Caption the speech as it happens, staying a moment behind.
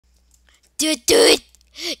Toot toot.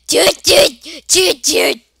 Toot toot. Toot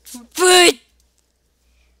toot. Toot.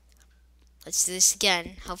 Let's do this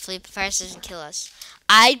again. Hopefully Papyrus doesn't kill us.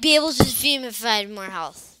 I'd be able to defeat him if I had more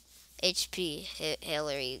health. HP,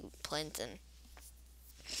 Hillary Clinton.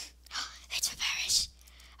 It's Papyrus.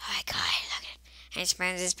 Oh my god, look at it. I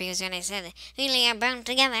suppose it's because when I said it, really are bound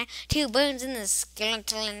together. Two bones in the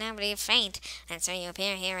skeletal inevitable fate. That's why you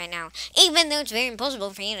appear here right now. Even though it's very impossible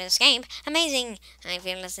for you to escape. Amazing. I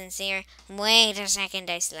feel sincere. Wait a second,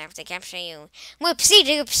 I still have to capture you. Whoopsie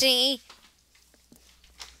doopsie.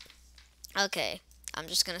 Okay, I'm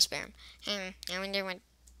just gonna spare him. I wonder what...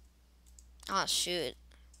 Oh, shoot.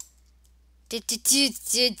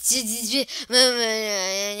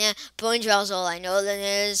 Bone Drills all I know that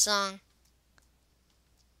it is song.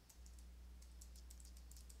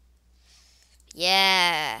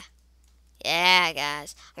 Yeah. Yeah,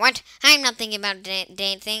 guys. What? I'm not thinking about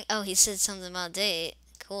date thing. Oh, he said something about date.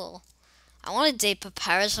 Cool. I want to date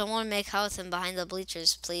Papyrus. I want to make out with him behind the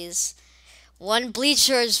bleachers, please. One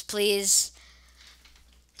bleachers, please.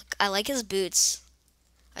 Look, I like his boots.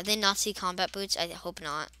 Are they Nazi combat boots? I hope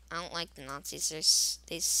not. I don't like the Nazis.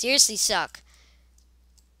 They seriously suck.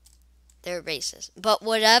 They're racist. But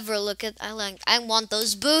whatever. Look at I want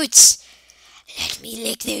those boots. Let me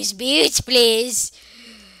lick those boots, please.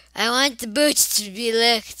 I want the boots to be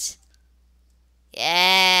licked.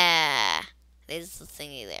 Yeah. There's the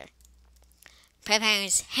thingy there.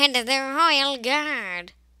 Papyrus, head of the Royal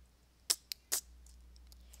Guard.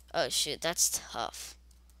 Oh shoot, that's tough.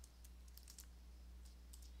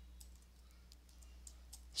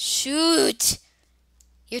 Shoot!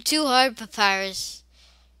 You're too hard, Papyrus.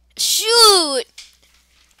 Shoot!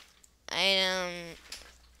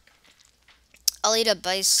 I'll eat a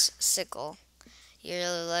bicycle. You're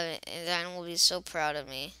 11, and Dan will be so proud of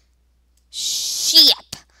me.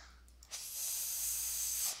 Sheep!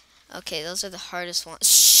 Okay, those are the hardest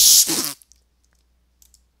ones.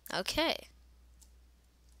 Okay.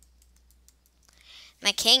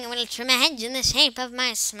 My king will trim a hedge in the shape of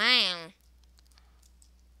my smile.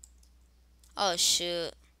 Oh,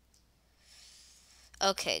 shoot.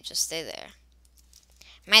 Okay, just stay there.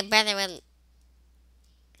 My brother will...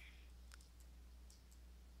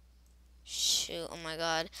 Shoot, oh my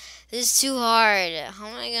god. This is too hard. How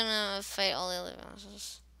am I gonna fight all the other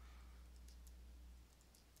bosses?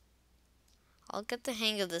 I'll get the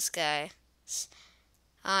hang of this guy.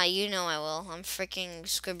 Ah, you know I will. I'm freaking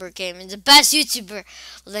Squidward Gaming, the best YouTuber.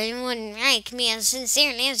 Will anyone like me as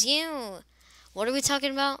sincerely as you? What are we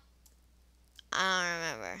talking about? I don't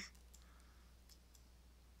remember.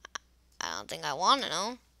 I don't think I want to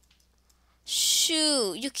know.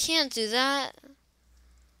 Shoot, you can't do that.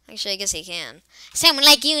 Actually, I guess he can. Someone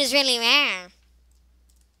like you is really rare.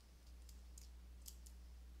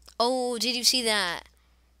 Oh, did you see that?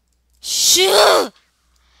 Shoot!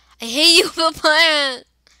 I hate you, Papyrus.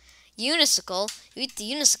 Unicycle? You eat the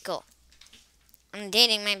unicycle.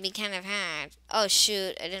 Dating might be kind of hard. Oh,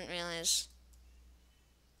 shoot, I didn't realize.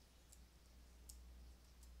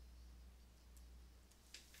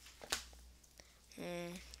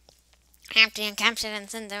 After captured and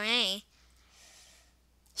sent away.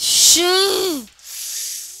 Shoo!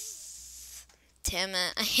 Damn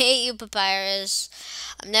it. I hate you, Papyrus.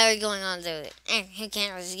 I'm never going on to do it. Who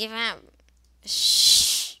can't just give up?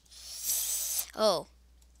 Shh. Oh.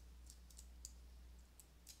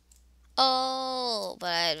 Oh, but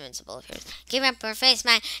I had invincible appears. Give up or face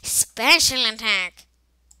my special attack.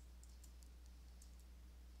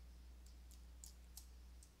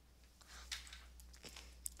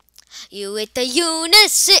 You hit the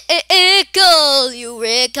unicycle. You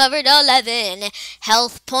recovered 11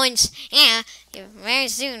 health points. Yeah, very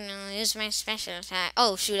soon I'll use my special attack.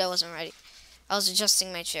 Oh, shoot, I wasn't ready. I was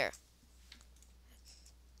adjusting my chair.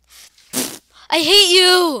 I hate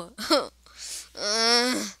you!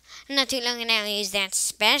 Not too long ago, I used that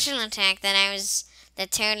special attack that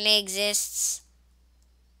totally exists.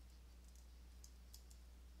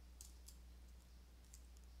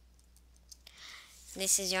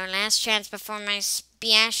 This is your last chance before my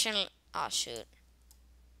special... Oh, shoot.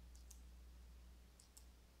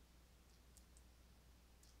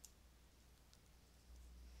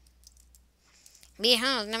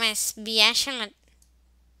 Behold, my special...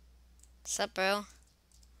 What's up, bro?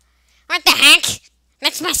 What the heck?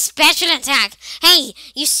 That's my special attack. Hey,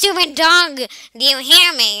 you stupid dog. Do you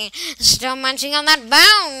hear me? Still munching on that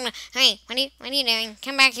bone. Hey, what are you doing?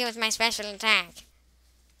 Come back here with my special attack.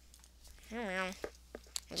 I don't know.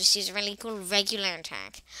 I'll just use a really cool regular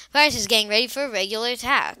attack. Papyrus is getting ready for a regular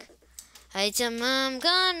attack. I'm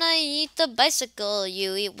gonna eat the bicycle.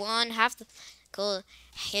 You eat one, half the... Cool.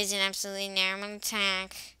 Here's an absolutely normal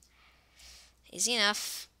attack. Easy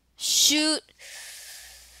enough. Shoot.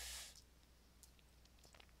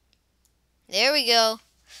 There we go.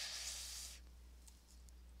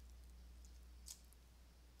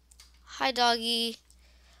 Hi, doggy.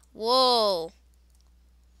 Whoa.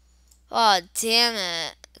 Oh, damn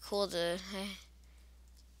it. Cool, dude.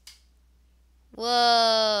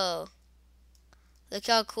 Whoa. Look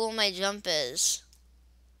how cool my jump is.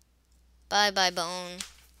 Bye-bye, bone.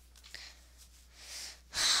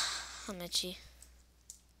 I'm itchy.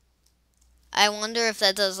 I wonder if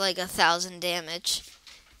that does like 1,000 damage.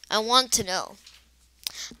 I want to know.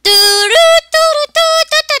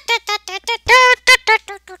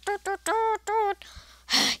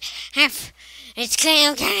 It's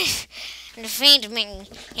clear, guys. Defeat me.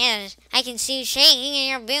 Yes, I can see you shaking in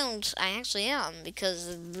your bones. I actually am because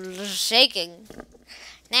of shaking.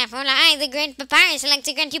 Therefore, I, the great papyrus, select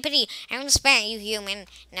to grant you pity. I will spare you, human.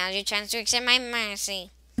 Now's your chance to accept my mercy.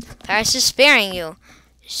 Papyrus is sparing you.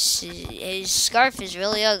 His scarf is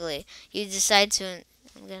really ugly. You decide to.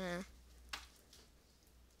 I'm gonna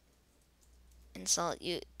insult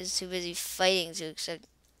you. Is too busy fighting to accept.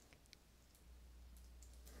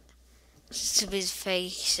 Just too busy fighting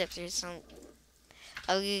to accept your son.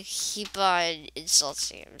 I'll keep on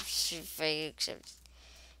insulting him. Except.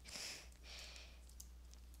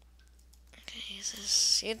 Okay,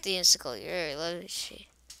 Jesus. Get the insticle. You're let me see.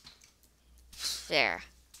 There.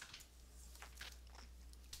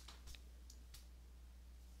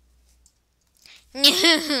 No,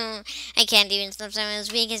 I can't even stop someone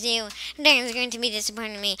as weak as you. Darren's going to be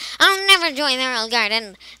disappointed in me. I'll never join the Royal Guard,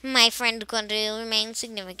 and my friend country will remain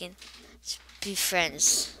significant. Let's be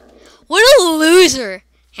friends. What a loser!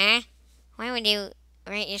 Huh? Why would you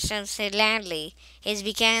rate yourself so loudly? It's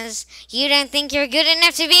because you don't think you're good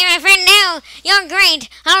enough to be my friend now. You're great.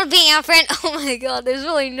 I'll be your friend. Oh my god, there's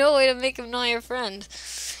really no way to make him not your friend.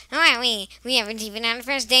 Well, we haven't even had a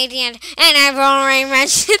first date yet, and I've already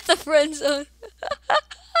matched hit the friend zone.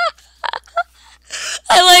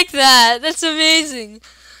 I like that. That's amazing.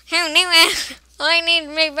 Who knew it? All I need to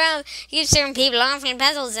make bounds. You turn people off in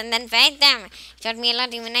puzzles and then fight them. Taught me a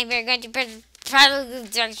lot even I forgot to probably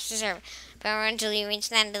deserve power until you reach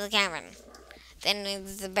the end of the cavern. Then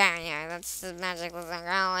it's the barrier. That's the magic of the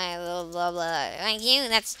blah blah blah. Like you,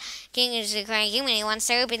 that's King is a crying human. He wants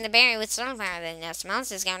to open the barrier with soul power. Then just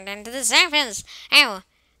monsters come down to the surface. Oh,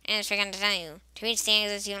 and I forgot to tell you. To reach the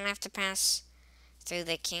exit, you'll have to pass through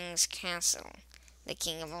the king's castle. The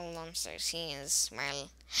king of all monsters. He is,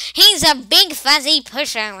 well, he's a big fuzzy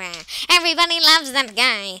pushover. Everybody loves that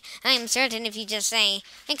guy. I'm certain if you just say,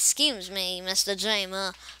 "Excuse me, Mr.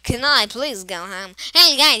 Jamer, can I please go home?"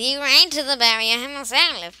 He'll guide you right to the barrier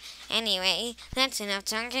himself. Anyway, that's enough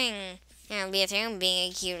talking. I'll be at home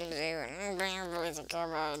being a cute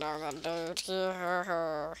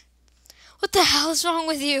What the hell is wrong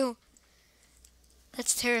with you?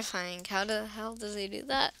 That's terrifying. How the hell does he do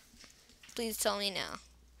that? Please tell me now.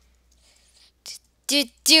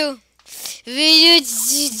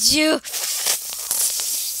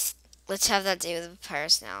 Let's have that day with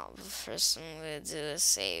Paris now. First, I'm gonna do a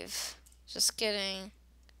save. Just kidding.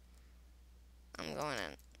 I'm going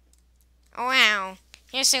in. Oh, wow.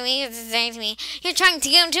 You're so eager to save me. You're trying to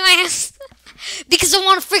go into my house. Because I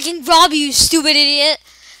want to freaking rob you, stupid idiot.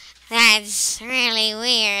 That's really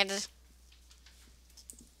weird.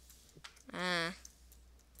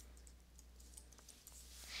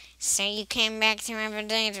 So you came back to have a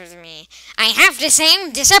date with me. I have to say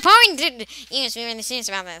I'm disappointed. You must be really serious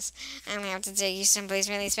about this. I'm going to have to take you someplace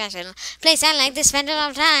really special. Place I like to spend a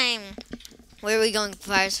lot of time. Where are we going,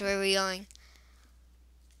 Papyrus? Where are we going?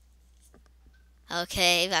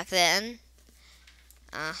 Okay, back then.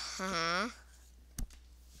 Uh-huh.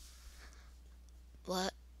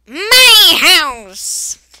 What? My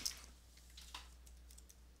house!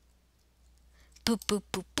 Boop, boop,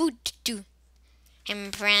 boop, boop, doo.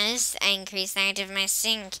 Impressed, I increased the height of my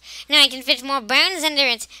sink. Now I can fit more bones under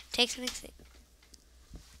it. Takes what I think.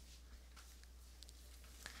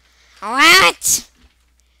 What?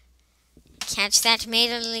 Catch that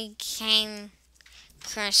mately cane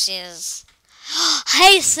crushes.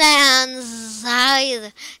 Hey, Sans!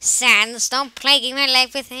 Hi, Sans! Don't plaguing my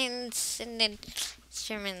life with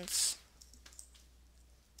instruments.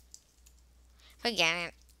 Forget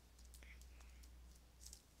it.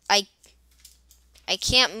 I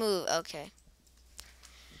can't move. Okay.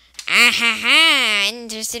 Ah-ha-ha!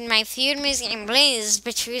 Interested in my food museum, please.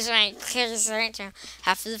 Patrice, right? Clears right now.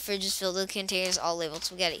 Half of the fridge is filled with containers, all labeled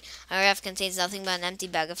spaghetti. Our half contains nothing but an empty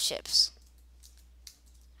bag of chips.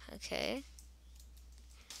 Okay.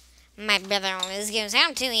 My brother always goes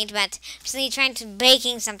out to eat, but recently he tried to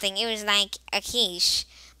baking something. It was like a quiche.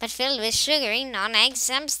 but filled with sugary non-egg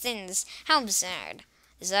substance. How absurd.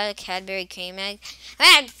 Is that a Cadbury cream egg?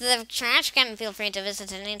 That's the trash can. Feel free to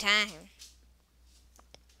visit any time.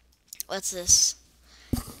 What's this?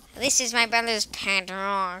 This is my brother's pet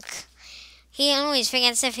rock. He always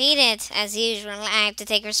forgets to feed it. As usual, I have to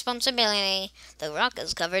take responsibility. The rock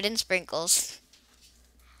is covered in sprinkles.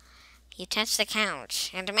 You touch the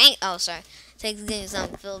couch and make. Oh, sorry. Take the things on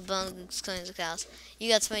filled bones, coins of cows. You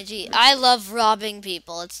got my G. I love robbing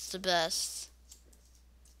people. It's the best.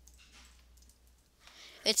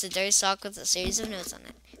 It's a dirty sock with a series of notes on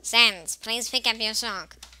it. Sans, please pick up your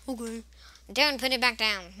sock. Okay. Don't put it back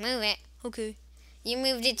down. Move it. Okay. You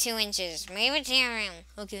moved it 2 inches. Move it to your room.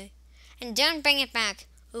 Okay. And don't bring it back.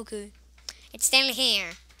 Okay. It's still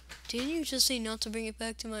here. Didn't you just say not to bring it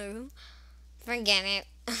back to my room? Forget it.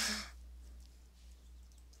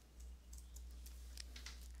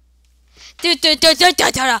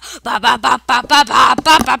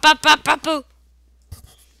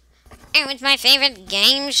 Oh, it's my favorite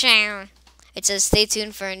game show. It says stay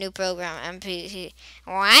tuned for a new program, MP.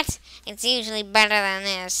 What? It's usually better than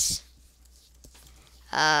this.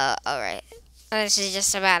 Alright. This is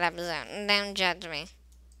just a bad episode. Don't judge me.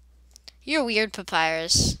 You're weird,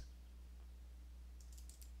 Papyrus.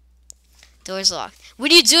 Door's locked.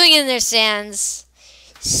 What are you doing in there, Sans?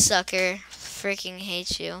 Sucker. Freaking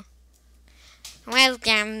hate you.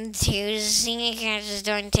 Welcome to Sneakers.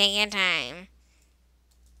 Don't take your time.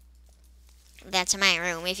 That's my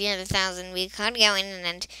room. If you have 1,000, we could go in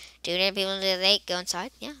and do that. People do they go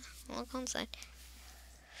inside? Yeah, we'll go inside.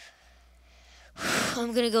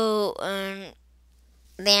 I'm gonna go.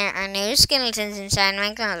 There are no skeletons inside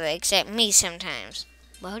my closet except me sometimes.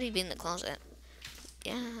 Why would he be in the closet?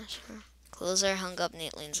 Yeah, sure. Clothes are hung up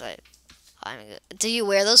neatly inside. Do you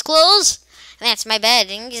wear those clothes? That's my bed.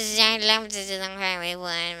 I love to do them with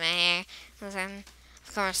my hair.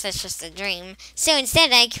 Of course, that's just a dream. So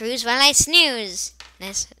instead, I cruise while I snooze.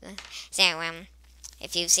 So,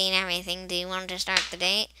 if you've seen everything, do you want to start the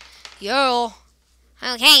date? Yo.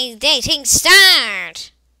 Okay, dating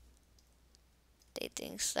start.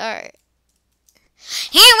 Dating start.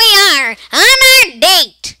 Here we are on our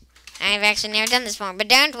date. I've actually never done this before, but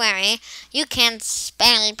don't worry. You can't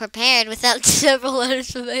spell prepared without several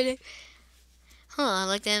letters provided. Oh, I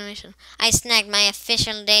like the animation. I snagged my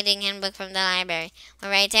official dating handbook from the library. We're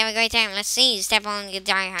ready to have a great time. Let's see. Step on the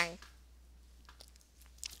die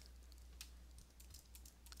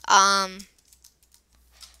hard.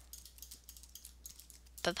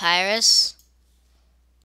 Papyrus.